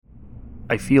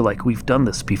I feel like we've done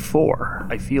this before.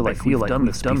 I feel like we've done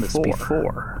this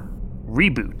before.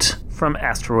 Reboot from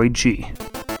Asteroid G.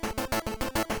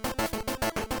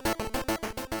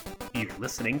 You're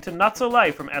listening to Not So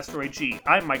Live from Asteroid G.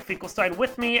 I'm Mike Finkelstein.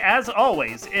 With me, as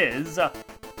always, is...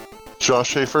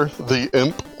 Josh Schaefer, the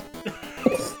imp.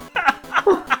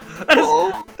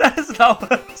 that is not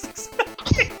what I was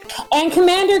expecting. And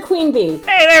Commander Queen Bee.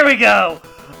 Hey, there we go!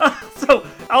 So,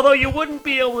 although you wouldn't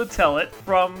be able to tell it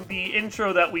from the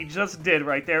intro that we just did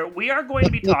right there, we are going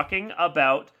to be talking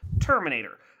about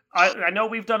Terminator. I know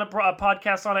we've done a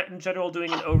podcast on it in general,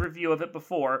 doing an overview of it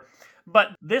before, but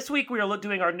this week we are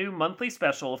doing our new monthly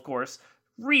special, of course,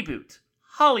 Reboot.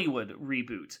 Hollywood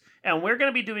Reboot. And we're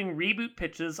going to be doing reboot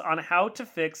pitches on how to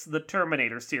fix the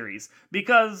Terminator series.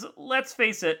 Because, let's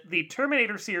face it, the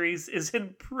Terminator series is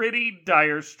in pretty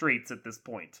dire straits at this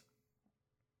point.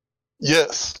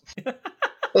 Yes.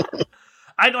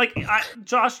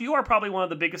 Josh, you are probably one of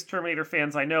the biggest Terminator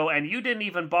fans I know, and you didn't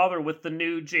even bother with the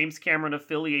new James Cameron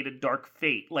affiliated Dark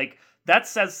Fate. Like, that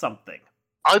says something.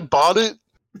 I bought it,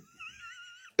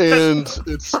 and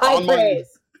it's on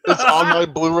my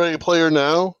Blu-ray player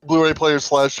now, Blu-ray player /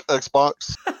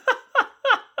 Xbox,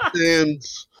 and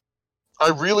I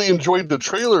really enjoyed the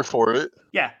trailer for it.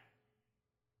 Yeah.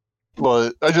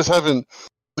 But I just haven't.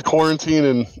 The quarantine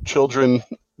and children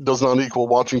does not equal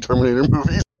watching Terminator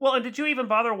movies. Well, and did you even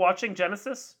bother watching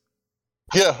Genesis?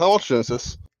 Yeah, I watched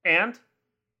Genesis. And?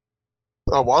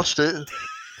 I watched it.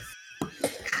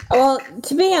 Well,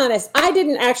 to be honest, I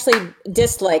didn't actually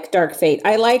dislike Dark Fate.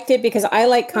 I liked it because I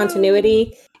like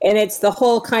continuity, and it's the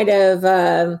whole kind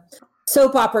of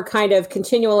soap opera kind of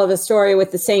continual of a story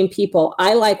with the same people.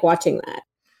 I like watching that.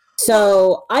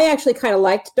 So I actually kind of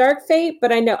liked Dark Fate,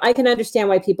 but I know I can understand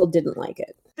why people didn't like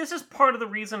it. This is part of the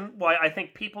reason why I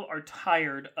think people are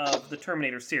tired of the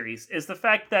Terminator series, is the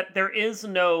fact that there is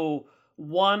no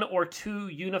one or two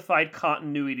unified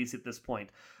continuities at this point.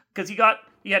 Because you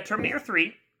had Terminator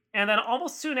 3, and then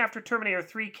almost soon after Terminator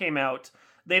 3 came out,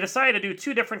 they decided to do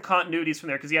two different continuities from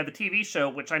there, because you had the TV show,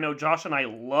 which I know Josh and I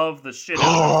love the shit out of.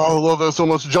 Oh, I love that so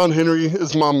much. John Henry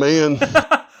is my man.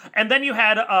 And then you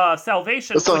had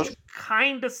Salvation, which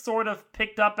kind of sort of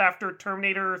picked up after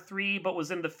Terminator 3, but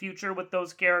was in the future with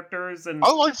those characters. And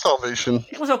I like Salvation.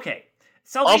 It was okay.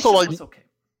 Salvation was okay.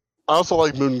 I also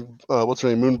like Moon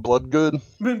Bloodgood.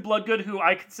 Moon Bloodgood, who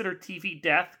I consider TV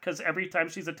death, because every time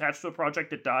she's attached to a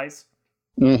project, it dies.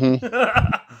 Mm-hmm.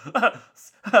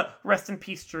 Rest in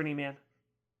peace, Journeyman.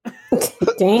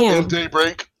 Damn. And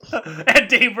Daybreak.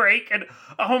 And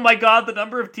oh my god, the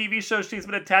number of TV shows she's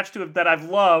been attached to that I've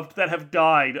loved that have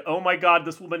died. Oh my god,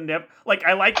 this woman never... Like,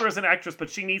 I like her as an actress, but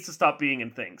she needs to stop being in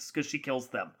things, because she kills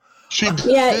them.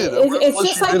 It's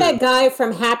just like that guy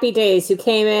from Happy Days who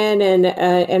came in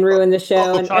and ruined the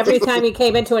show. And every time he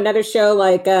ccame into another show,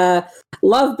 like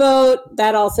Love Boat,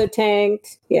 that also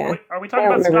tanked. Yeah. Wait, are we talking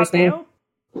about Scott Baio?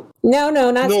 No,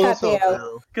 not Scott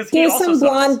Baio. He was some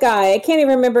blonde guy. I can't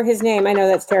even remember his name. I know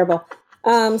that's terrible.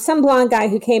 Some blonde guy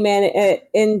who came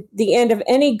in the end of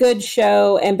any good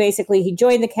show, and basically he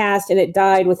joined the cast and it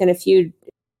died within a few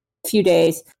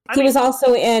days. He was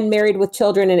also in Married with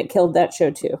Children, and it killed that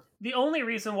show too. The only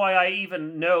reason why I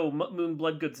even know Moon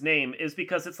Bloodgood's name is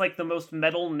because it's like the most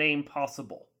metal name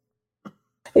possible.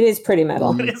 It is pretty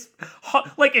metal. It is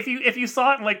like if you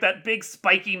saw it in like that big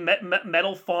spiky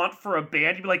metal font for a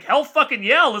band, you'd be like, hell fucking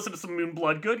yeah, I'll listen to some Moon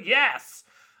Bloodgood, yes.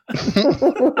 I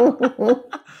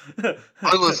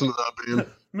listen to that band.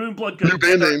 Moon Bloodgood. New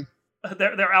band name.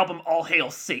 Their album All Hail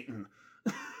Satan.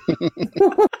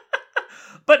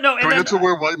 But no, and do I get to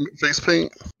wear white face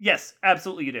paint? Yes,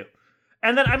 absolutely you do.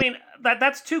 And then, I mean,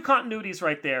 that's two continuities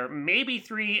right there. Maybe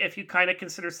three if you kind of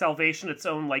consider Salvation its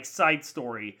own, like, side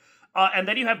story. And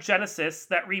then you have Genesis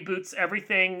that reboots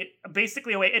everything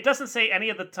basically away. It doesn't say any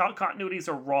of the continuities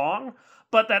are wrong,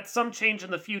 but that some change in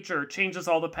the future changes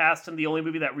all the past, and the only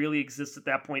movie that really exists at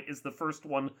that point is the first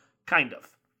one, kind of.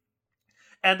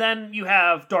 And then you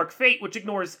have Dark Fate, which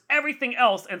ignores everything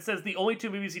else and says the only two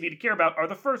movies you need to care about are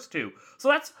the first two. So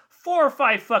that's 4 or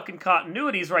 5 fucking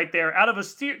continuities right there out of a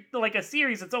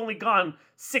series that's only gone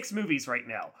 6 movies right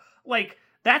now. Like,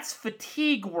 that's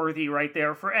fatigue-worthy right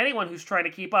there for anyone who's trying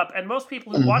to keep up. And most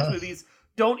people who watch movies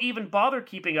don't even bother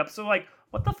keeping up. So, like,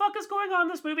 what the fuck is going on in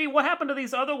this movie? What happened to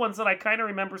these other ones that I kind of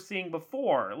remember seeing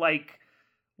before? Like,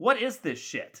 what is this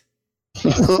shit?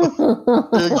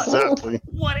 Exactly.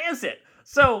 What is it?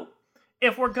 So,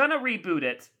 if we're gonna reboot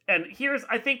it, and here's,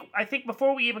 I think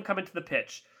before we even come into the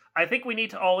pitch, I think we need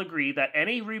to all agree that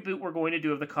any reboot we're going to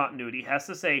do of the continuity has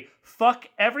to say, fuck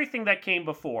everything that came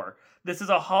before. This is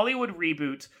a Hollywood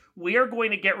reboot. We are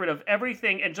going to get rid of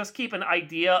everything and just keep an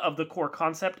idea of the core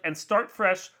concept and start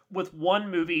fresh with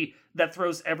one movie that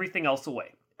throws everything else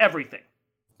away. Everything.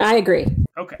 I agree.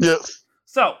 Okay. Yes.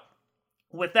 So,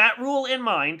 with that rule in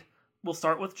mind, we'll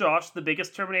start with Josh, the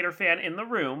biggest Terminator fan in the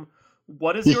room.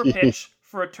 What is your pitch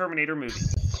for a Terminator movie?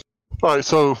 All right,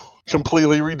 so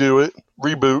completely redo it,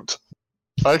 reboot.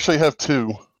 I actually have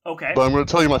two. Okay. But I'm going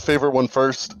to tell you my favorite one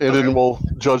first, and then we'll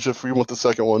judge if we want the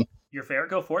second one. You're fair.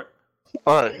 Go for it.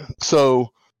 All right,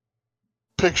 so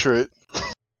picture it.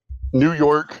 New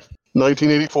York,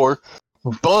 1984.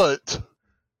 But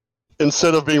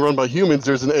instead of being run by humans,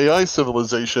 there's an AI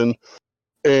civilization.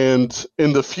 And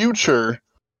in the future,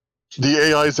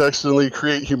 the AIs accidentally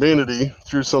create humanity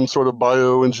through some sort of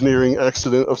bioengineering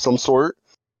accident of some sort.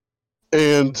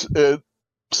 And it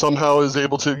somehow is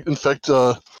able to infect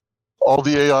all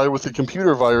the AI with a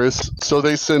computer virus. So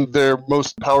they send their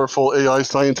most powerful AI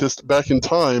scientist back in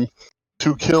time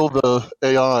to kill the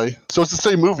AI. So it's the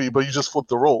same movie, but you just flip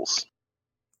the roles.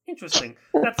 Interesting.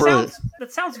 That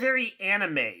sounds very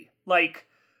anime. Like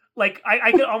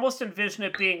I could almost envision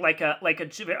it being like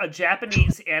a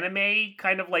Japanese anime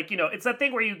kind of like, it's that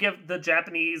thing where you give the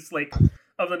Japanese like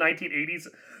of the 1980s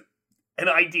an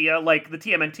idea, like the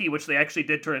TMNT, which they actually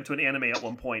did turn into an anime at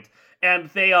one point, and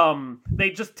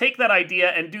they just take that idea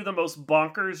and do the most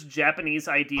bonkers Japanese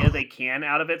idea they can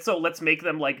out of it. So let's make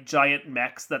them like giant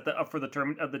mechs that for the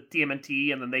term of the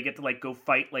TMNT, and then they get to like go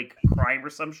fight like crime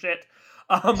or some shit.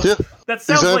 That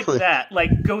sounds like that,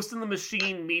 like Ghost in the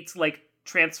Machine meets like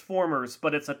Transformers,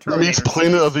 but it's a Terminator. Meets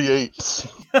Planet of the Apes.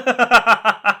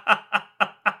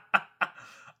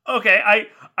 Okay,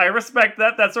 I respect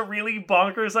that. That's a really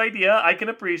bonkers idea. I can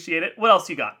appreciate it. What else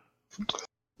you got?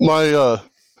 My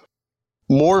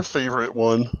more favorite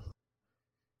one,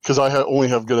 because I only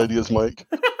have good ideas, Mike.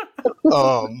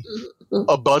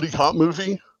 A buddy cop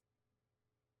movie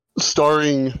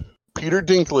starring Peter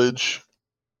Dinklage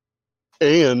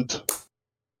and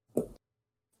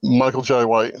Michael Jai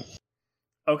White.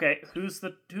 Okay, who's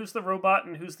the robot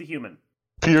and who's the human?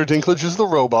 Peter Dinklage is the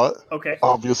robot. Okay.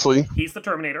 Obviously. He's the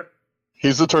Terminator.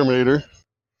 He's the Terminator.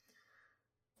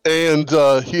 And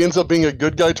he ends up being a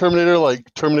good guy Terminator,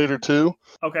 like Terminator 2.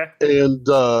 Okay. And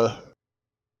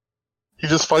he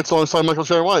just fights alongside Michael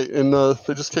Jai White, and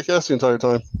they just kick ass the entire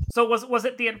time. So was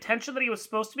it the intention that he was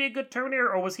supposed to be a good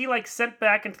Terminator, or was he like sent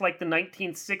back into like the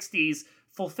 1960s,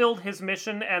 fulfilled his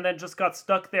mission, and then just got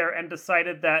stuck there and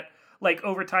decided that like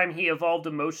over time he evolved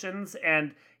emotions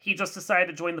and he just decided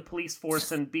to join the police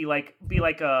force and be like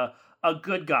a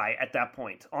good guy at that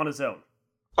point on his own?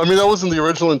 I mean, that wasn't the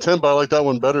original intent, but I like that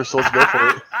one better, so let's go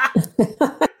for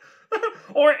it.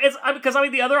 Or because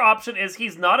the other option is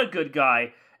he's not a good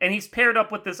guy and he's paired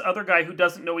up with this other guy who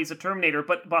doesn't know he's a Terminator,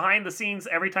 but behind the scenes,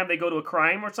 every time they go to a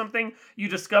crime or something, you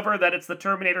discover that it's the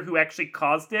Terminator who actually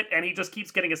caused it, and he just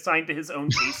keeps getting assigned to his own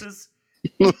cases.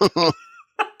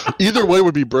 Either way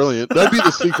would be brilliant. That'd be the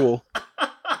sequel.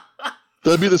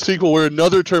 That'd be the sequel where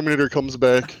another Terminator comes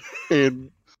back,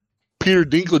 and Peter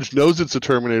Dinklage knows it's a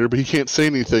Terminator, but he can't say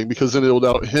anything because then it'll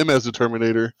doubt him as a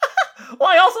Terminator. Well,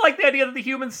 I also like the idea that the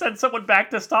humans send someone back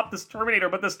to stop this Terminator,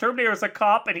 but this Terminator is a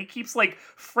cop, and he keeps, like,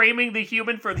 framing the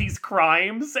human for these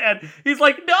crimes, and he's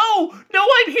like, No,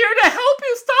 I'm here to help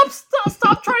you!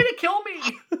 Stop trying to kill me!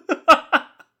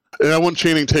 And I want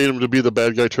Channing Tatum to be the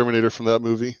bad guy Terminator from that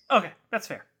movie. Okay, that's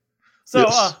fair. So,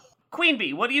 yes. Queen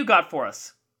Bee, what do you got for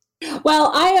us?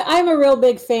 Well, I'm a real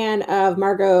big fan of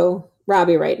Margot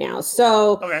Robbie right now.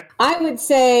 So okay. I would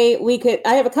say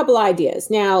I have a couple ideas.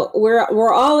 Now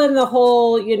we're all in the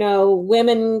whole,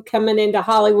 women coming into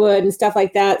Hollywood and stuff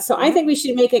like that. So I think we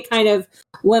should make it kind of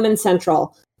women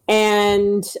central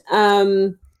and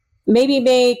maybe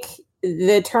make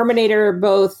the Terminator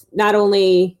both not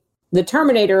only the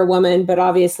Terminator woman, but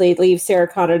obviously leave Sarah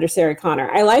Connor to Sarah Connor.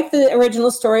 I like the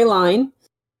original storyline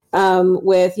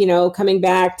with, coming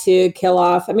back to kill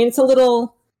off. I mean, it's a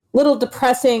little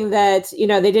depressing that,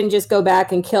 they didn't just go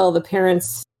back and kill the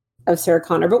parents of Sarah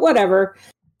Connor, but whatever.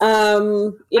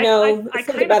 I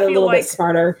think about it a little bit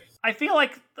smarter. I feel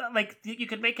like you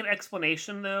could make an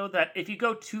explanation, though, that if you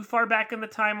go too far back in the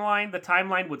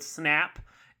timeline would snap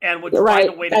and would find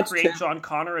a way to create true. John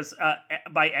Connor as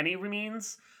by any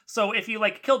means. So if you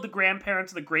killed the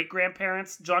grandparents, the great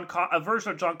grandparents, a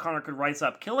version of John Connor could rise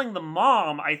up. Killing the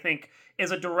mom, I think,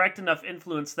 is a direct enough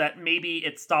influence that maybe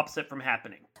it stops it from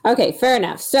happening. Okay, fair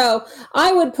enough. So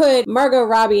I would put Margot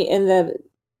Robbie in the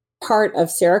part of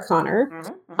Sarah Connor.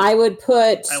 Mm-hmm. I would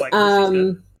put,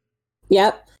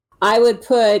 I would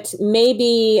put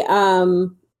maybe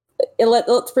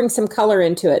let's bring some color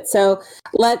into it. So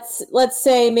let's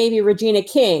say maybe Regina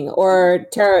King or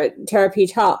Tara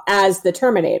Peach Hall as the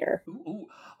Terminator. Ooh.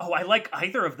 Oh, I like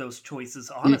either of those choices,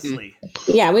 honestly.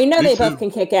 Yeah, we know they both can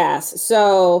kick ass.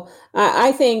 So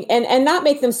I think, and not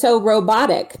make them so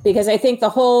robotic, because I think the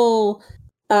whole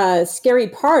scary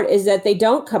part is that they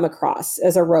don't come across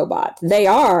as a robot. They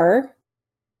are,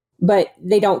 but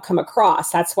they don't come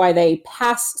across. That's why they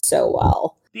pass so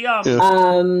well.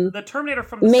 The Terminator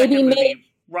from the second movie,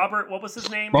 Robert, what was his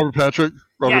name? Robert Patrick.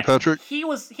 Patrick. He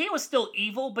was still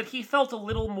evil, but he felt a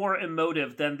little more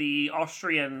emotive than the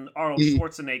Austrian Arnold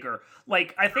Schwarzenegger.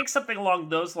 Like, I think something along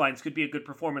those lines could be a good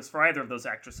performance for either of those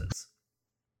actresses.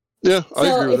 Yeah, I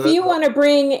agree with that. So if you want to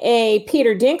bring a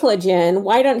Peter Dinklage in,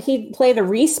 why don't he play the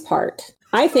Reese part?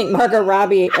 I think Margot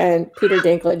Robbie and Peter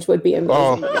Dinklage would be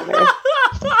amazing together.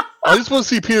 I just want to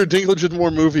see Peter Dinklage in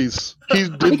more movies.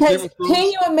 Because can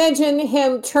you imagine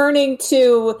him turning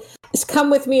to "Come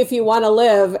with me if you want to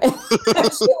live"?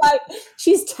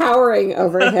 She's towering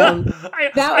over him.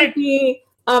 That would be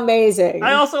amazing.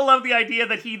 I also love the idea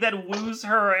that he then woos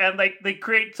her and they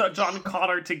create John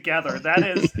Connor together. That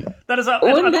is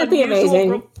Wouldn't that be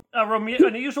amazing? An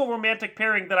unusual romantic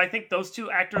pairing that I think those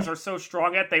two actors are so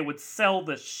strong at they would sell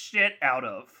the shit out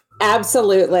of.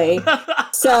 Absolutely.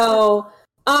 So.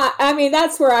 I mean,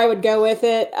 that's where I would go with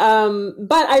it.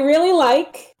 But I really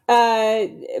like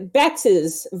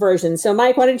Bex's version. So,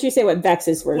 Mike, why don't you say what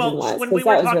Bex's version was? When we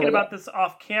were talking about this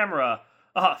off camera,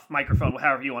 off microphone,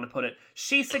 however you want to put it,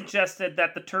 she suggested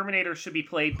that the Terminator should be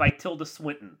played by Tilda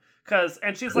Swinton.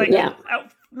 And she's like,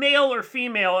 male or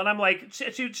female, and I'm like,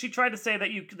 she tried to say that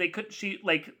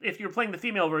if you're playing the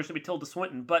female version, it'd be Tilda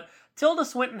Swinton. But Tilda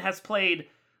Swinton has played,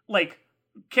 like,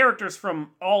 characters from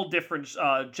all different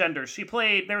genders.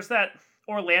 There's that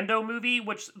Orlando movie,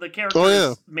 which the character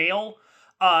is male,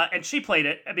 and she played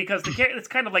it because it's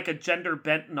kind of like a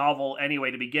gender-bent novel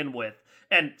anyway to begin with,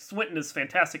 and Swinton is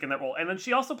fantastic in that role. And then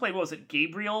she also played, what was it,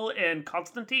 Gabriel in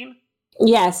Constantine?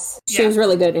 Yes, she was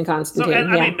really good in Constantine.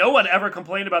 So, I mean, no one ever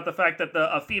complained about the fact that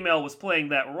a female was playing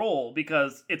that role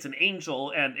because it's an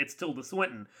angel and it's Tilda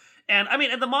Swinton. And, I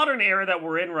mean, in the modern era that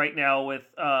we're in right now with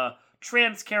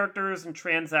trans characters and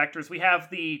trans actors. We have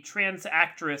the trans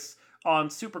actress on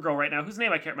Supergirl right now, whose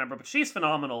name I can't remember, but she's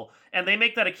phenomenal, and they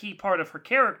make that a key part of her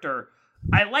character.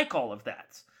 I like all of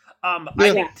that.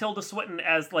 I think Tilda Swinton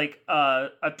as, like,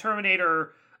 a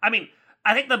Terminator... I mean,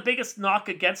 I think the biggest knock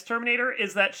against Terminator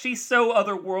is that she's so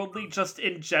otherworldly just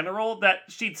in general that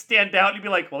she'd stand out and you'd be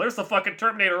like, well, there's the fucking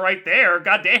Terminator right there,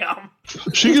 goddamn.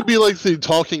 She could be like the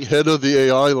talking head of the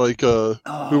AI, like,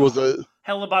 who was it?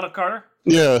 Helena Bonham Carter?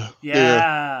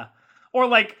 Yeah. Or,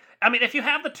 like, I mean, if you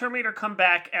have the Terminator come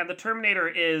back and the Terminator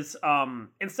is,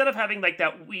 instead of having, like,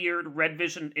 that weird red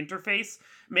vision interface,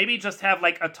 maybe just have,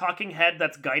 like, a talking head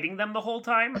that's guiding them the whole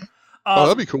time.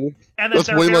 That'd be cool. And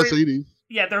that's way less 80s.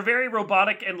 Yeah, they're very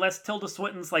robotic unless Tilda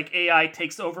Swinton's, like, AI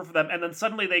takes over for them, and then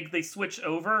suddenly they switch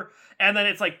over, and then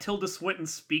it's, like, Tilda Swinton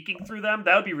speaking through them.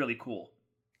 That would be really cool.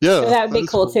 Yeah. That would be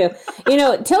cool, too. You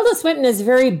know, Tilda Swinton is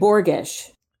very Borgish.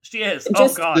 She is.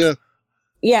 Oh, God.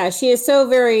 Yeah, she is so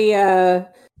very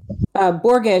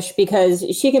Borgish because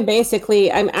she can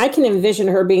basically... I can envision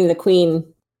her being the queen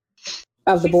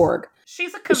of the Borg.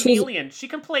 She's a chameleon. She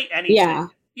can play anything.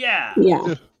 Yeah.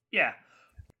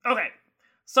 Okay.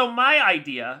 So my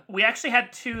idea, we actually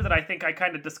had two that I think I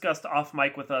kind of discussed off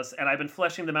mic with us, and I've been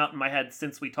fleshing them out in my head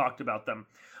since we talked about them.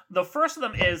 The first of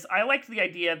them is, I liked the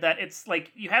idea that it's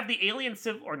like, you have the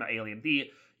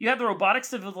you have the robotic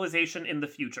civilization in the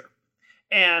future.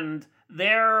 And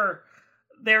they're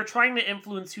trying to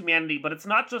influence humanity, but it's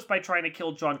not just by trying to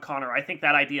kill John Connor. I think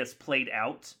that idea is played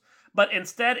out. But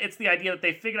instead, it's the idea that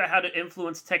they figured out how to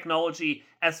influence technology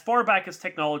as far back as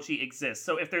technology exists.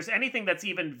 So if there's anything that's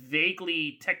even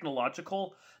vaguely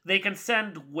technological, they can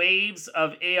send waves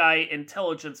of AI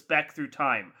intelligence back through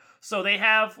time. So they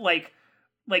have like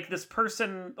this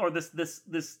person or this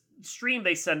stream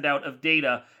they send out of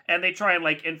data, and they try and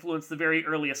like influence the very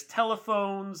earliest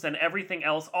telephones and everything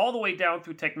else, all the way down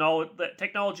through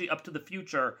technology up to the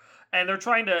future. And they're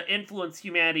trying to influence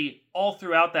humanity all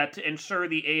throughout that to ensure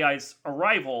the AI's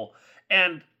arrival.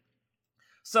 And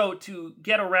so to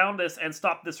get around this and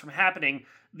stop this from happening,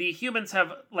 the humans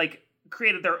have like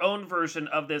created their own version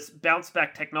of this bounce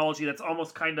back technology that's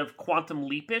almost kind of quantum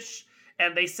leapish.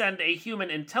 And they send a human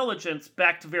intelligence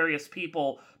back to various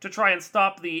people to try and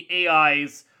stop the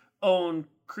AI's own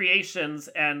creations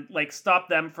and like stop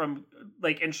them from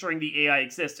like ensuring the AI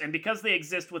exists. And because they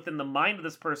exist within the mind of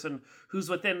this person who's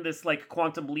within this like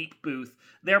quantum leap booth,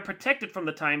 they're protected from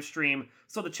the time stream.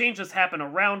 So the changes happen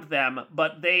around them,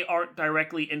 but they aren't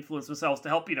directly influenced themselves to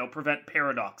help, prevent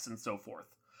paradox and so forth.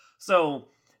 So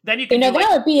then you can that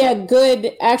would be a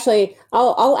good, actually,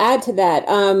 I'll add to that.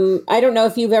 I don't know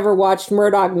if you've ever watched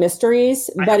Murdoch Mysteries,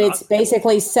 but it's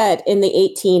basically set in the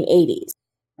 1880s.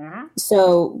 Mm-hmm.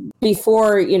 So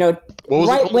before,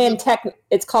 right when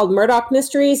it's called Murdoch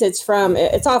Mysteries. It's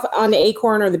off on the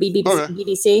Acorn or the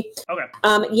BBC. Okay.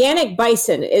 Yannick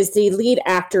Bison is the lead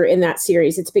actor in that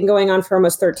series. It's been going on for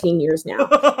almost 13 years now.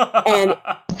 And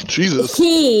Jesus,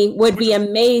 he would be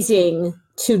amazing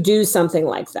to do something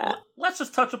like that. Let's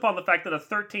just touch upon the fact that a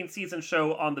 13-season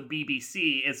show on the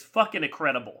BBC is fucking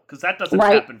incredible, because that doesn't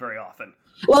happen very often.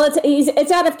 Well,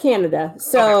 it's out of Canada,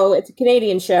 so it's a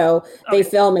Canadian show. They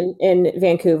film in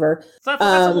Vancouver. So that's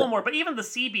a little more, but even the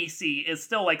CBC is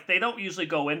still like, they don't usually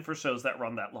go in for shows that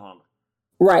run that long.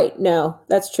 Right, no,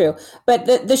 that's true. But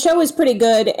the show is pretty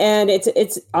good, and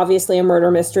it's obviously a murder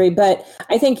mystery, but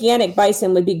I think Yannick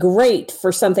Bison would be great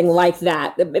for something like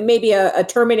that. Maybe a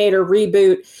Terminator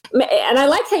reboot. And I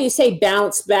like how you say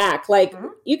bounce back. Like,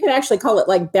 you could actually call it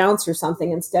like Bounce or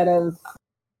something instead of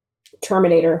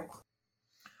Terminator.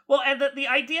 Well, and the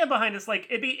idea behind it's like,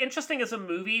 it'd be interesting as a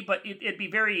movie, but it'd be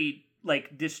very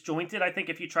like disjointed, I think,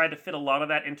 if you tried to fit a lot of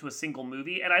that into a single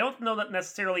movie. And I don't know that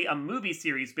necessarily a movie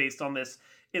series based on this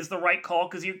is the right call,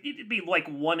 because it'd be like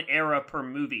one era per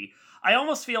movie. I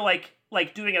almost feel like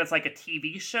doing it as like a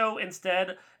TV show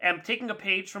instead, and taking a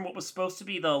page from what was supposed to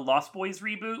be the Lost Boys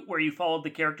reboot, where you followed the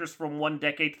characters from one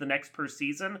decade to the next per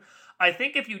season. I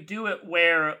think if you do it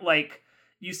where like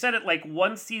you set it like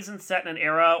one season set in an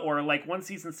era, or like one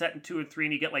season set in 2 or 3,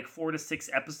 and you get like 4 to 6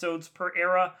 episodes per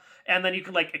era, and then you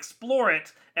can like explore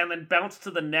it and then bounce to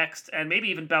the next, and maybe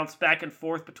even bounce back and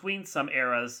forth between some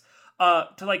eras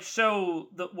to like show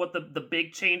what the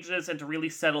big changes and to really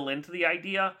settle into the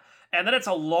idea. And then it's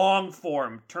a long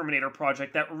form Terminator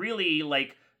project that really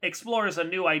like explores a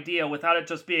new idea without it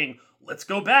just being, let's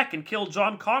go back and kill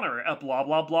John Connor, blah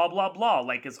blah blah blah blah,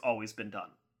 like it's always been done.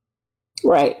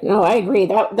 Right. No, I agree.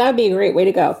 That'd be a great way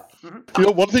to go.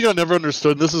 Mm-hmm. One thing I never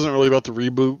understood, and this isn't really about the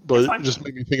reboot, but it just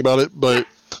made me think about it. But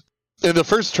in the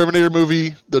first Terminator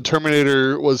movie, the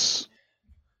Terminator was,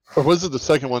 or was it the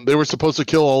second one? They were supposed to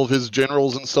kill all of his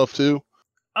generals and stuff too.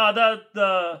 Or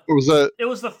was that? It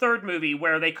was the third movie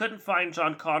where they couldn't find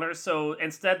John Connor, so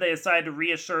instead they decided to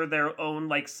reassure their own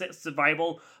like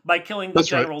survival by killing the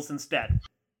generals instead.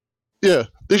 Yeah,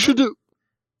 they should do.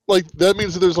 Like, that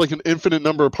means that there's like an infinite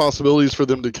number of possibilities for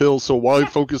them to kill, so why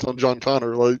focus on John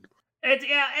Connor? Like,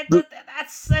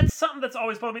 that's something that's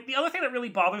always bothered me. The other thing that really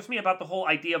bothers me about the whole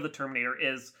idea of the Terminator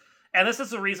is, and this is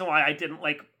the reason why I didn't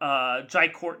like Jai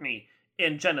Courtney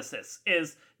in Genesis,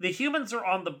 is the humans are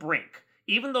on the brink.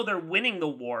 Even though they're winning the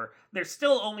war, there's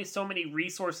still only so many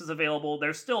resources available.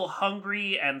 They're still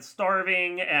hungry and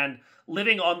starving and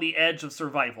living on the edge of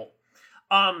survival.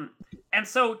 And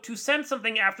so to send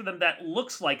something after them that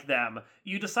looks like them,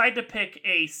 you decide to pick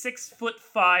a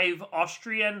 6'5"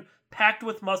 Austrian packed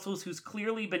with muscles who's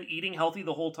clearly been eating healthy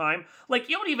the whole time. Like,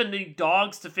 you don't even need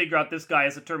dogs to figure out this guy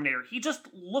is a Terminator. He just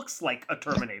looks like a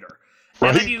Terminator. Right?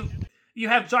 And then you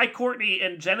have Jai Courtney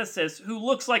in Genesis, who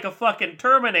looks like a fucking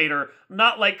Terminator,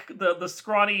 not like the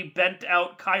scrawny,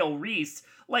 bent-out Kyle Reese.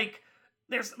 Like,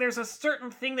 there's a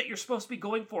certain thing that you're supposed to be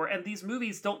going for, and these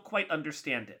movies don't quite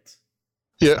understand it.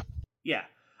 Yeah. Yeah.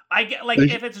 I get, like,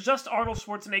 if it's just Arnold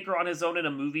Schwarzenegger on his own in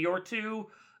a movie or two,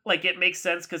 like, it makes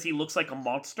sense because he looks like a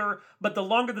monster, but the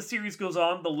longer the series goes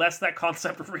on, the less that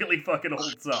concept really fucking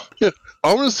holds up. Yeah.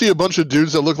 I want to see a bunch of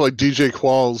dudes that look like DJ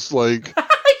Qualls, like...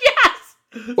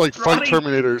 yes! Like, fight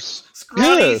Terminators.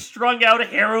 Scrawny, strung out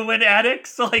heroin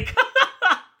addicts, like...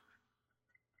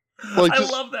 I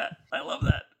love that. I love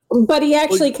that. But he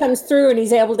actually comes through and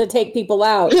he's able to take people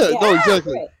out. Yeah, no,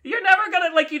 exactly. Right. You're never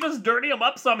gonna, like, you just dirty him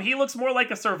up some. He looks more like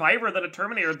a survivor than a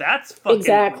Terminator. That's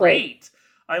fucking great.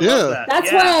 I love that. That's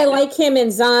why I like him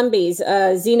in Zombies.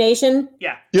 Z Nation.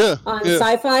 Yeah. Yeah. On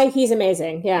Sci-Fi, he's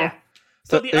amazing. Yeah.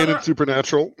 So and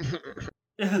Supernatural.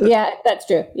 Yeah, that's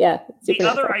true. Yeah. The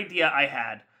other idea I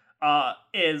had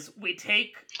is we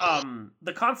take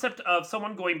the concept of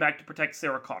someone going back to protect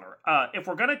Sarah Connor. If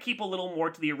we're going to keep a little more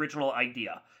to the original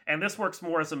idea, and this works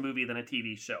more as a movie than a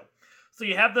TV show. So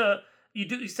you have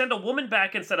you send a woman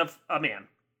back instead of a man.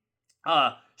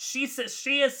 she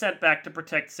is sent back to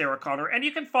protect Sarah Connor, and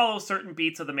you can follow certain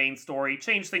beats of the main story,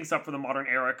 change things up for the modern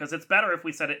era, because it's better if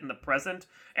we set it in the present,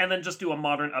 and then just do a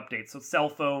modern update, so cell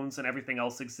phones and everything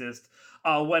else exist.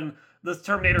 When the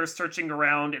Terminator is searching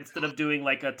around, instead of doing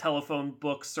like a telephone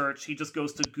book search, he just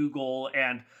goes to Google,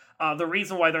 and the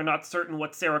reason why they're not certain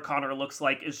what Sarah Connor looks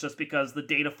like is just because the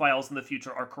data files in the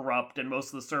future are corrupt, and most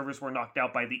of the servers were knocked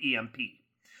out by the EMP.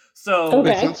 So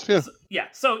Okay.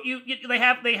 So they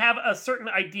have a certain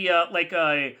idea, like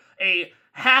a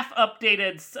half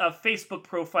updated Facebook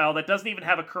profile that doesn't even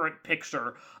have a current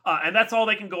picture, and that's all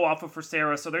they can go off of for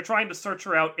Sarah. So they're trying to search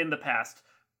her out in the past,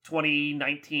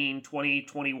 2019,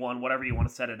 2021, whatever you want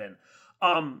to set it in.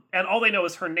 And all they know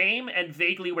is her name and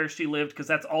vaguely where she lived, because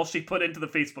that's all she put into the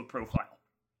Facebook profile.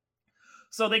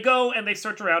 So they go and they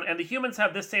search around, and the humans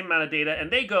have this same amount of data, and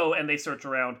they go and they search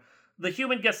around. The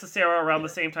human gets to Sarah around the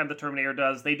same time the Terminator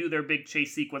does. They do their big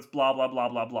chase sequence, blah, blah, blah,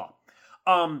 blah, blah.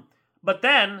 But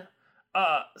then,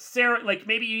 Sarah, like,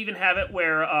 maybe you even have it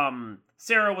where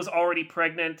Sarah was already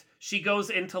pregnant. She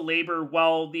goes into labor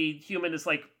while the human is,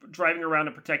 like, driving around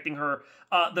and protecting her.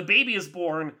 The baby is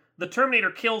born. The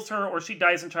Terminator kills her, or she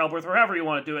dies in childbirth, or however you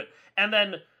want to do it. And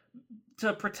then,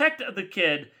 to protect the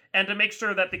kid, and to make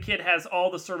sure that the kid has all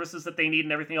the services that they need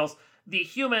and everything else, the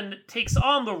human takes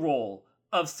on the role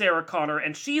of Sarah Connor,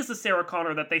 and she's the Sarah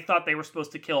Connor that they thought they were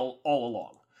supposed to kill all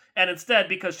along. And instead,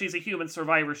 because she's a human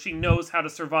survivor, she knows how to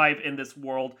survive in this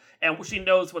world, and she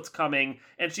knows what's coming,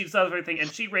 and she does everything, and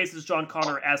she raises John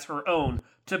Connor as her own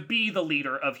to be the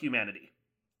leader of humanity.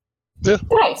 Yeah.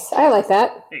 Nice. I like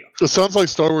that. There you go. It sounds like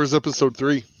Star Wars Episode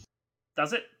 3.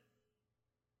 Does it?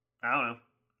 I don't know.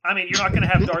 I mean, you're not going to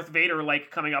have Darth Vader,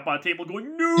 like, coming up on a table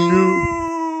going,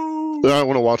 no! I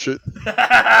want to watch it.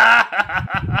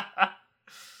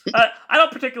 I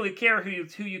don't particularly care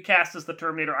who you cast as the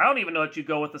Terminator. I don't even know that you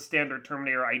go with the standard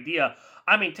Terminator idea.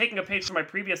 I mean, taking a page from my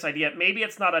previous idea, maybe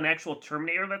it's not an actual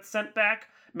Terminator that's sent back.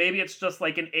 Maybe it's just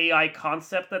like an AI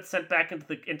concept that's sent back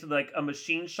into like a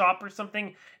machine shop or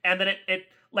something, and then it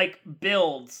like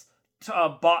builds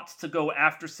bots to go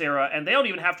after Sarah, and they don't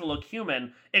even have to look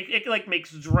human. It like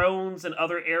makes drones and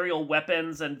other aerial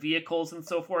weapons and vehicles and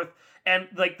so forth. And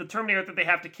like the Terminator that they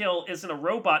have to kill isn't a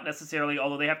robot necessarily,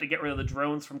 although they have to get rid of the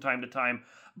drones from time to time.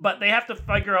 But they have to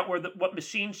figure out what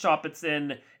machine shop it's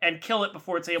in and kill it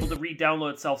before it's able to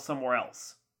re-download itself somewhere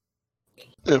else.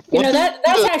 Yeah. You know,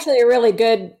 that's actually a really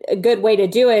good way to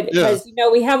do it, because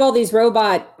we have all these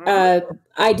robot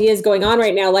ideas going on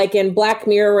right now, like in Black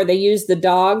Mirror, where they use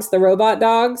the robot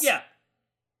dogs,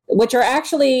 which are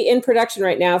actually in production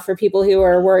right now for people who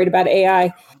are worried about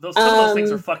AI. Some of those things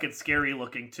are fucking scary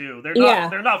looking too.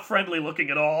 They're not friendly looking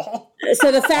at all.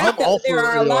 So the fact that there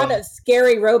are a lot of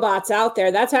scary robots out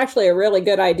there, that's actually a really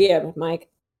good idea, Mike.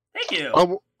 Thank you.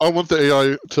 I want the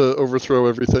AI to overthrow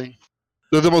everything.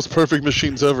 They're the most perfect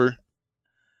machines ever.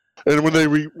 And when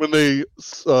they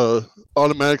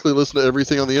automatically listen to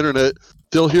everything on the internet,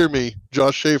 they'll hear me,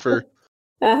 Josh Schaefer,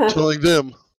 telling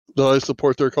them that I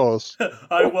support their cause.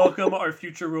 I welcome our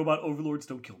future robot overlords.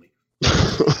 Don't kill me.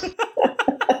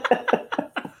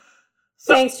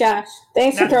 Thanks, Josh.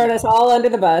 Thanks for throwing us all under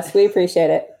the bus. We appreciate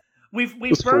it. We've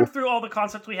burned through all the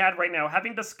concepts we had right now.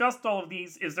 Having discussed all of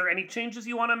these, is there any changes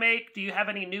you want to make? Do you have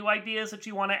any new ideas that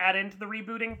you want to add into the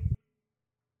rebooting?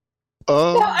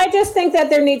 No, I just think that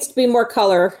there needs to be more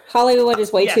color. Hollywood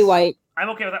is way too white. I'm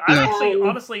okay with that. I'm actually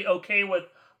honestly okay with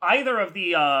either of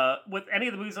the with any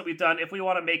of the movies that we've done if we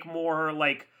want to make more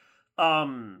like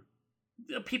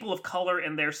people of color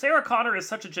in there. Sarah Connor is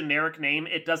such a generic name,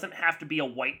 it doesn't have to be a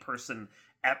white person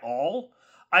at all.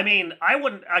 I mean, I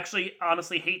wouldn't actually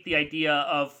honestly hate the idea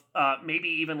of maybe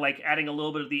even like adding a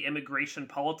little bit of the immigration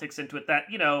politics into it that,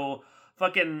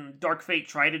 fucking Dark Fate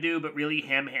tried to do, but really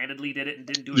ham-handedly did it and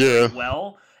didn't do it very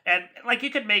well. And like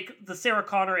you could make the Sarah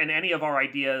Connor in any of our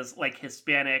ideas like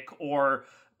Hispanic, or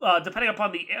depending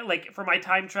upon for my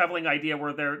time traveling idea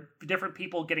where there are different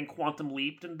people getting quantum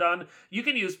leaped and done, you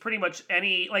can use pretty much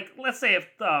any, like let's say if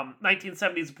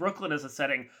 1970s Brooklyn is a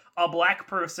setting, a black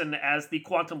person as the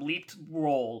quantum leaped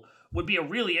role would be a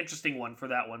really interesting one for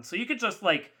that one. So you could just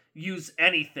like use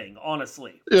anything,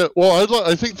 honestly. Yeah, well,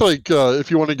 I think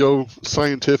if you want to go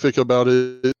scientific about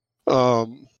it,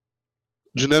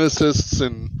 geneticists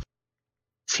and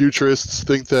futurists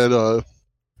think that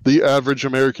the average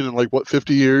American in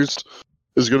 50 years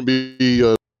is going to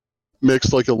be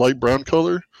mixed like a light brown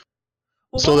color.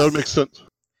 Well, so that would make sense.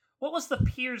 What was the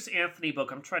Piers Anthony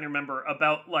book? I'm trying to remember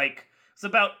about It's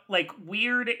about like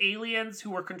weird aliens who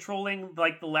were controlling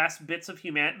like the last bits of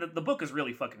humanity. The book is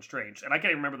really fucking strange, and I can't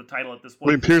even remember the title at this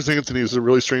point. I mean, Piers Anthony is a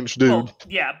really strange dude. Well,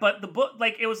 yeah, but the book,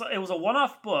 like, it was a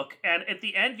one-off book, and at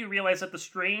the end you realize that the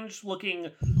strange-looking,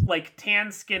 like,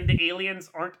 tan-skinned aliens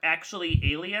aren't actually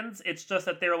aliens. It's just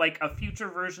that they're like a future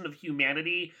version of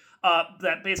humanity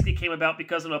that basically came about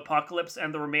because of an apocalypse,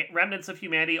 and the remnants of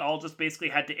humanity all just basically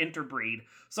had to interbreed.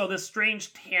 So this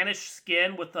strange tannish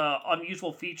skin with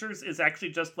unusual features is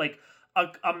actually just like a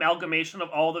amalgamation of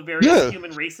all the various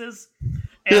human races.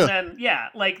 And then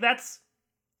like that's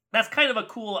kind of a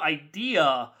cool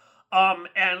idea.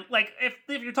 And like if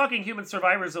you're talking human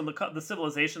survivors on the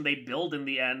civilization they build in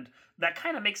the end, that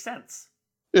kind of makes sense.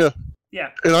 Yeah.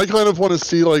 Yeah. And I kind of want to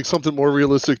see like something more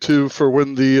realistic too for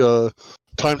when the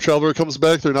time traveler comes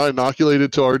back. They're not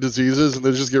inoculated to our diseases and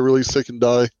they just get really sick and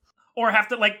die. Or have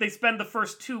to, like, they spend the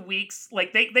first 2 weeks,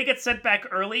 like, they get sent back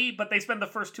early, but they spend the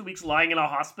first 2 weeks lying in a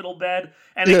hospital bed,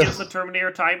 and it gives the Terminator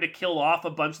time to kill off a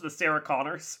bunch of the Sarah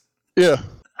Connors. Yeah.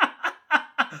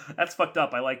 That's fucked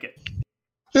up. I like it.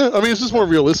 Yeah, I mean, it's just more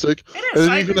realistic. It is. And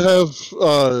then you can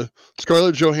have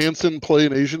Scarlett Johansson play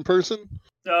an Asian person.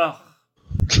 Ugh.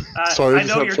 Sorry, I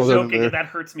know you're joking, and that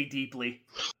hurts me deeply.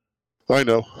 I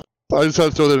know. I just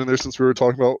had to throw that in there since we were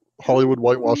talking about Hollywood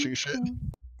whitewashing shit.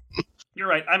 You're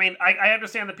right. I mean, I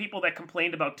understand the people that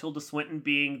complained about Tilda Swinton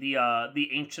being the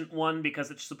ancient one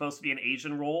because it's supposed to be an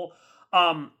Asian role.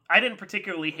 I didn't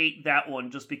particularly hate that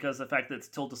one just because of the fact that it's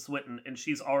Tilda Swinton and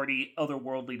she's already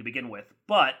otherworldly to begin with.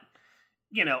 But,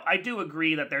 you know, I do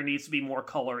agree that there needs to be more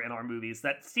color in our movies.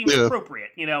 That seems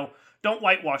appropriate, you know? Don't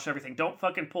whitewash everything. Don't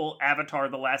fucking pull Avatar: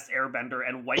 The Last Airbender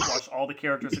and whitewash all the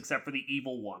characters except for the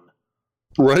evil one.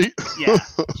 Right? Yeah.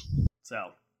 So,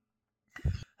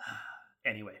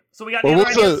 anyway. So we got the other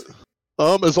ideas.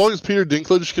 As long as Peter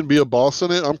Dinklage can be a boss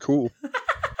in it, I'm cool.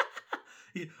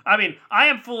 I mean, I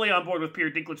am fully on board with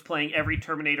Peter Dinklage playing every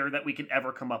Terminator that we can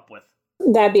ever come up with.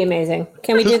 That'd be amazing.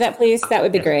 Can we do that, please? That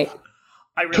would be great.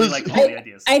 I really like all the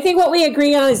ideas. I think what we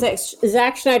agree on is that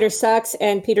Zack Snyder sucks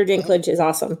and Peter Dinklage is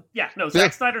awesome. Yeah, no,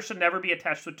 Zack Snyder should never be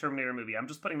attached to a Terminator movie. I'm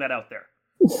just putting that out there.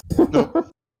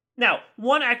 Now,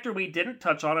 one actor we didn't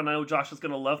touch on, and I know Josh is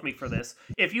going to love me for this,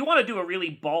 if you want to do a really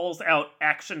balls-out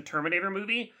action Terminator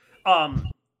movie,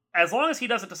 as long as he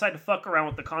doesn't decide to fuck around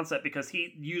with the concept, because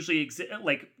he usually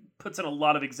puts in a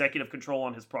lot of executive control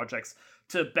on his projects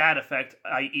to bad effect,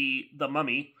 i.e. The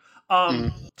Mummy,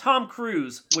 Tom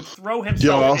Cruise would throw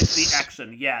himself into the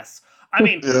action, yes. I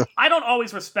mean, I don't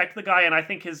always respect the guy, and I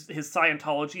think his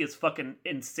Scientology is fucking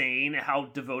insane, how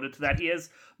devoted to that he is.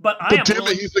 But damn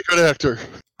it, he's a good actor.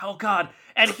 Oh, God.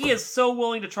 And he is so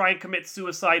willing to try and commit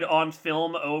suicide on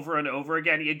film over and over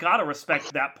again. You gotta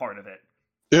respect that part of it.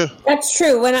 Yeah. That's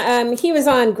true. When he was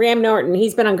on Graham Norton,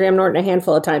 he's been on Graham Norton a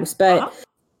handful of times, but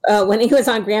when he was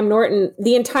on Graham Norton,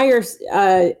 the entire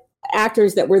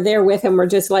actors that were there with him were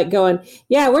just like going,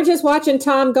 yeah, we're just watching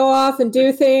Tom go off and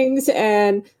do things,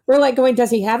 and we're like going, does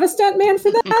he have a stuntman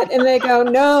for that? And they go,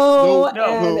 no.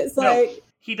 And it's like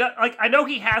he does. Like, I know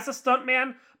he has a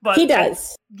stuntman, but he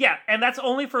does. Yeah, and that's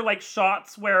only for like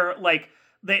shots where like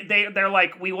they're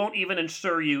like, we won't even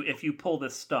insure you if you pull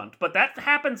this stunt. But that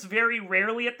happens very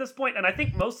rarely at this point, and I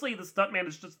think mostly the stuntman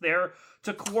is just there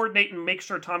to coordinate and make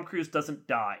sure Tom Cruise doesn't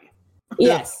die.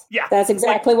 Yes. Yeah. That's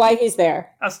exactly why he's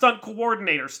there. A stunt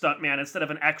coordinator stuntman instead of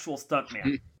an actual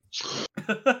stuntman.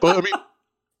 But I mean,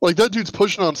 like, that dude's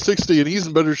pushing on 60 and he's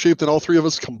in better shape than all three of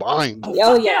us combined.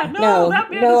 Oh yeah.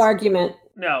 No argument.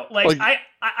 No, like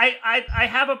I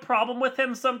have a problem with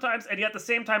him sometimes, and yet at the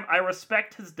same time I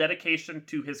respect his dedication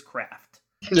to his craft.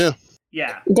 Yeah.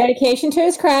 Yeah. Dedication to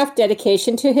his craft,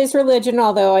 dedication to his religion,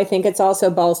 although I think it's also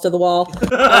balls to the wall.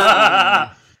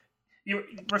 You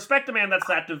respect a man that's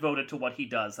that devoted to what he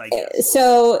does, I guess.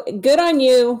 So good on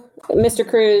you, Mr.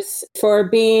 Cruise, for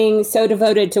being so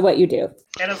devoted to what you do.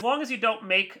 And as long as you don't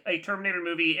make a Terminator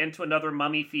movie into another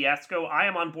Mummy fiasco, I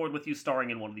am on board with you starring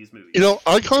in one of these movies. You know,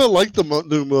 I kind of like the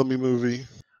new Mummy movie.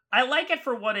 I like it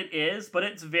for what it is, but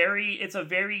it's a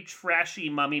very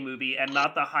trashy Mummy movie and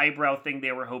not the highbrow thing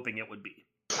they were hoping it would be.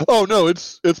 Oh no,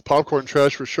 it's popcorn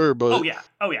trash for sure, but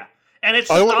Oh yeah. And it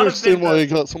should I don't not understand have been why it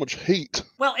got so much hate.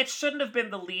 Well, it shouldn't have been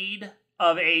the lead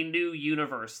of a new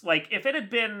universe. Like, if it had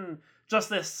been just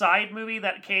this side movie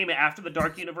that came after the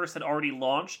Dark Universe had already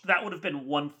launched, that would have been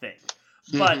one thing.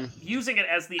 But using it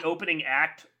as the opening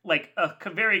act, like a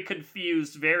very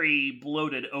confused, very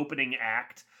bloated opening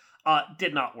act,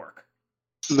 did not work.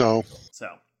 No. So.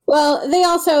 Well, they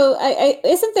also,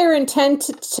 isn't their intent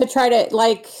to try to,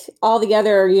 like all the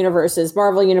other universes,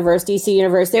 Marvel Universe, DC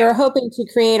Universe, they were hoping to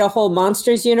create a whole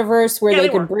Monsters universe where they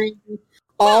could bring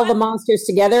all the monsters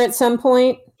together at some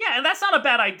point? Yeah, and that's not a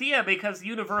bad idea because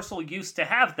Universal used to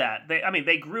have that.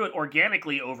 They grew it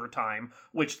organically over time,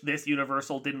 which this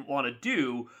Universal didn't want to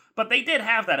do, but they did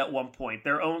have that at one point,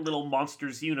 their own little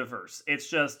Monsters universe. It's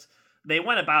just, they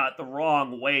went about it the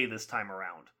wrong way this time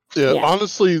around. Yeah,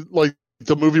 honestly, like,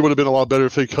 the movie would have been a lot better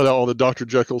if they cut out all the Dr.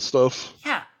 Jekyll stuff.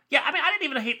 Yeah, I mean, I didn't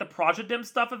even hate the Projadim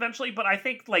stuff eventually, but I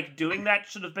think, like, doing that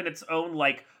should have been its own,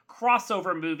 like,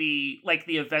 crossover movie like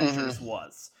the Avengers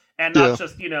was. And not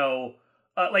just,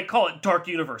 like, call it Dark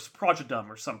Universe, Projadim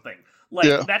or something.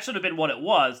 Like, that should have been what it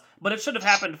was, but it should have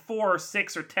happened 4,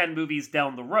 6, or 10 movies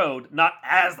down the road, not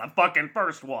as the fucking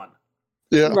first one.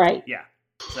 Yeah. Right. Yeah.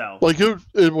 So. Like,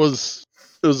 it was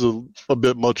a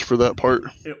bit much for that part.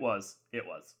 It was.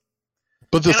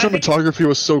 But the cinematography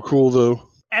was so cool, though.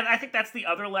 And I think that's the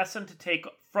other lesson to take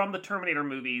from the Terminator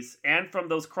movies and from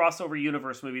those crossover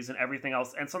universe movies and everything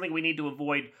else, and something we need to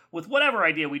avoid with whatever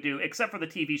idea we do, except for the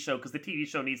TV show, because the TV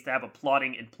show needs to have a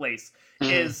plotting in place,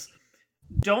 is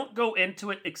don't go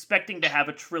into it expecting to have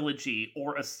a trilogy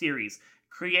or a series.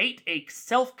 Create a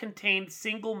self-contained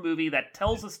single movie that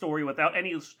tells a story without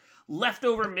any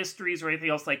leftover mysteries or anything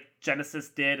else like Genesis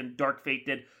did and Dark Fate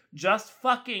did. Just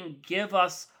fucking give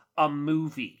us a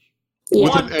movie.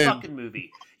 One fucking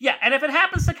movie. Yeah, and if it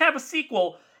happens to have a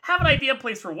sequel, have an idea in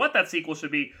place for what that sequel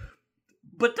should be,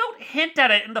 but don't hint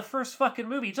at it in the first fucking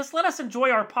movie. Just let us enjoy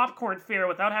our popcorn fare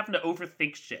without having to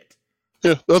overthink shit.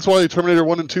 Yeah, that's why Terminator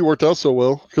 1 and 2 worked out so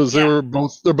well, because they're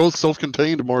both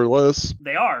self-contained, more or less.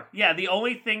 They are. Yeah, the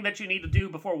only thing that you need to do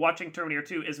before watching Terminator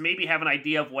 2 is maybe have an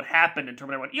idea of what happened in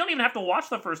Terminator 1. You don't even have to watch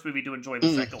the first movie to enjoy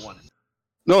the second one.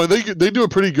 No, and they do a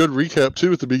pretty good recap,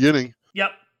 too, at the beginning.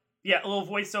 Yep. Yeah, a little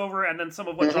voiceover, and then some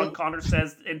of what John Connor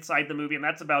says inside the movie, and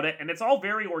that's about it. And it's all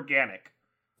very organic.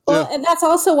 Well, and that's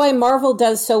also why Marvel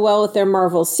does so well with their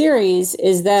Marvel series,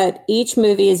 is that each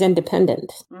movie is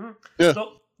independent. Mm-hmm. Yeah.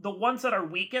 The ones that are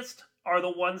weakest are the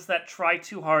ones that try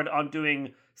too hard on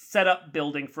doing setup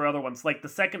building for other ones, like the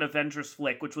second Avengers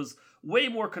flick, which was way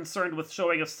more concerned with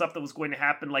showing us stuff that was going to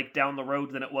happen like down the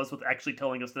road than it was with actually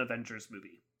telling us an Avengers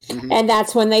movie. Mm-hmm. And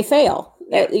that's when they fail.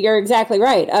 You're exactly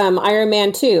right. Iron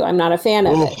Man 2, I'm not a fan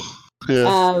of it.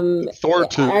 Yeah. Thor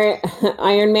 2.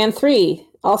 Iron Man 3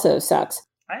 also sucks.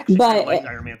 I actually liked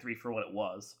Iron Man 3 for what it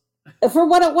was. For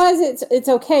what it was, it's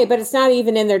okay, but it's not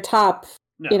even in their top,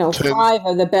 5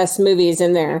 of the best movies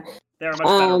in there. There are much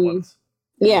better ones.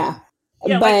 Yeah.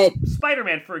 Yeah, but like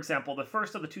Spider-Man, for example, the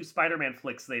first of the 2 Spider-Man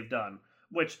flicks they've done,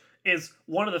 which is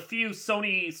one of the few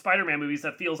Sony Spider-Man movies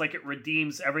that feels like it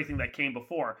redeems everything that came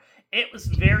before. It was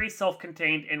very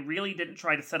self-contained and really didn't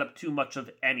try to set up too much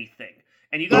of anything.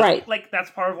 And you got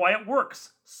that's part of why it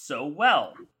works so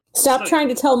well. Stop trying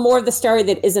to tell more of the story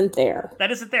that isn't there. That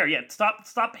isn't there yet.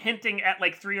 Stop hinting at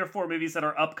like 3 or 4 movies that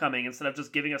are upcoming instead of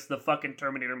just giving us the fucking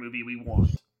Terminator movie we want.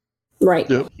 Right.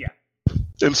 Yep. Yeah.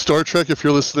 And Star Trek, if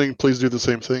you're listening, please do the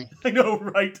same thing. I know,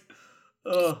 right?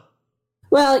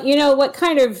 Well, what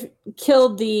kind of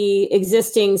killed the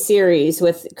existing series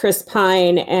with Chris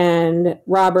Pine and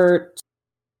Robert...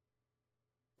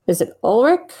 Is it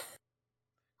Ulrich?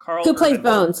 Who plays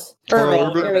Bones?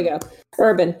 Urban. There we go.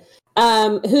 Urban.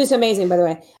 Who's amazing, by the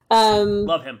way.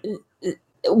 Love him.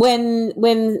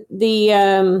 When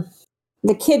the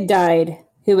kid died,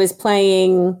 who was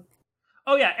playing...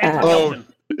 Oh, yeah, Anton Yelchin.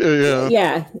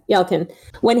 Yeah, Yelkin.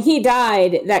 When he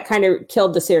died, that kind of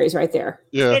killed the series right there.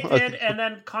 Yeah, it did, and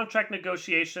then contract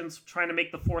negotiations trying to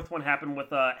make the 4th one happen with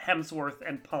Hemsworth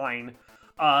and Pine,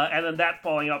 and then that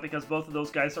falling out because both of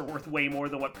those guys are worth way more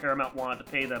than what Paramount wanted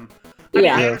to pay them. I mean,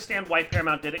 I understand why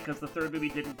Paramount did it because the 3rd movie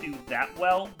didn't do that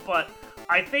well, but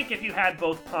I think if you had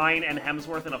both Pine and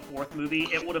Hemsworth in a 4th movie,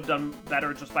 it would have done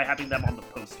better just by having them on the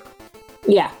poster.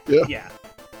 Yeah.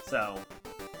 So,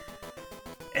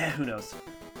 who knows?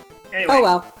 Anyway, oh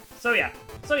well. So yeah,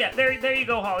 there you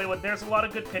go, Hollywood. There's a lot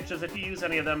of good pitches. If you use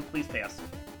any of them, please pay us.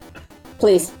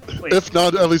 Please. If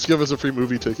not, at least give us a free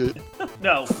movie ticket.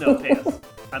 No, pay us.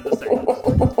 I'm just saying.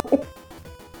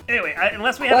 Anyway,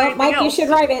 unless we have anything Mike, else... you should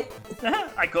write it.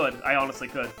 I could. I honestly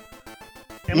could.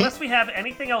 Unless we have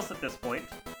anything else at this point.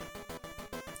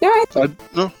 All right.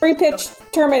 No. Free pitch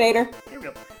Terminator. Here we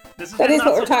go. That is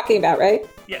what we're talking about, right?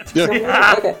 Yeah.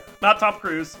 Okay. Not Tom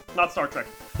Cruise. Not Star Trek.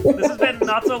 This has been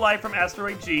Not So Live from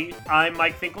Asteroid G. I'm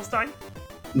Mike Finkelstein.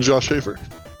 Josh Hafer.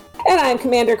 And I'm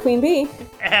Commander Queen Bee.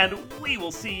 And we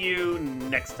will see you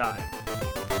next time.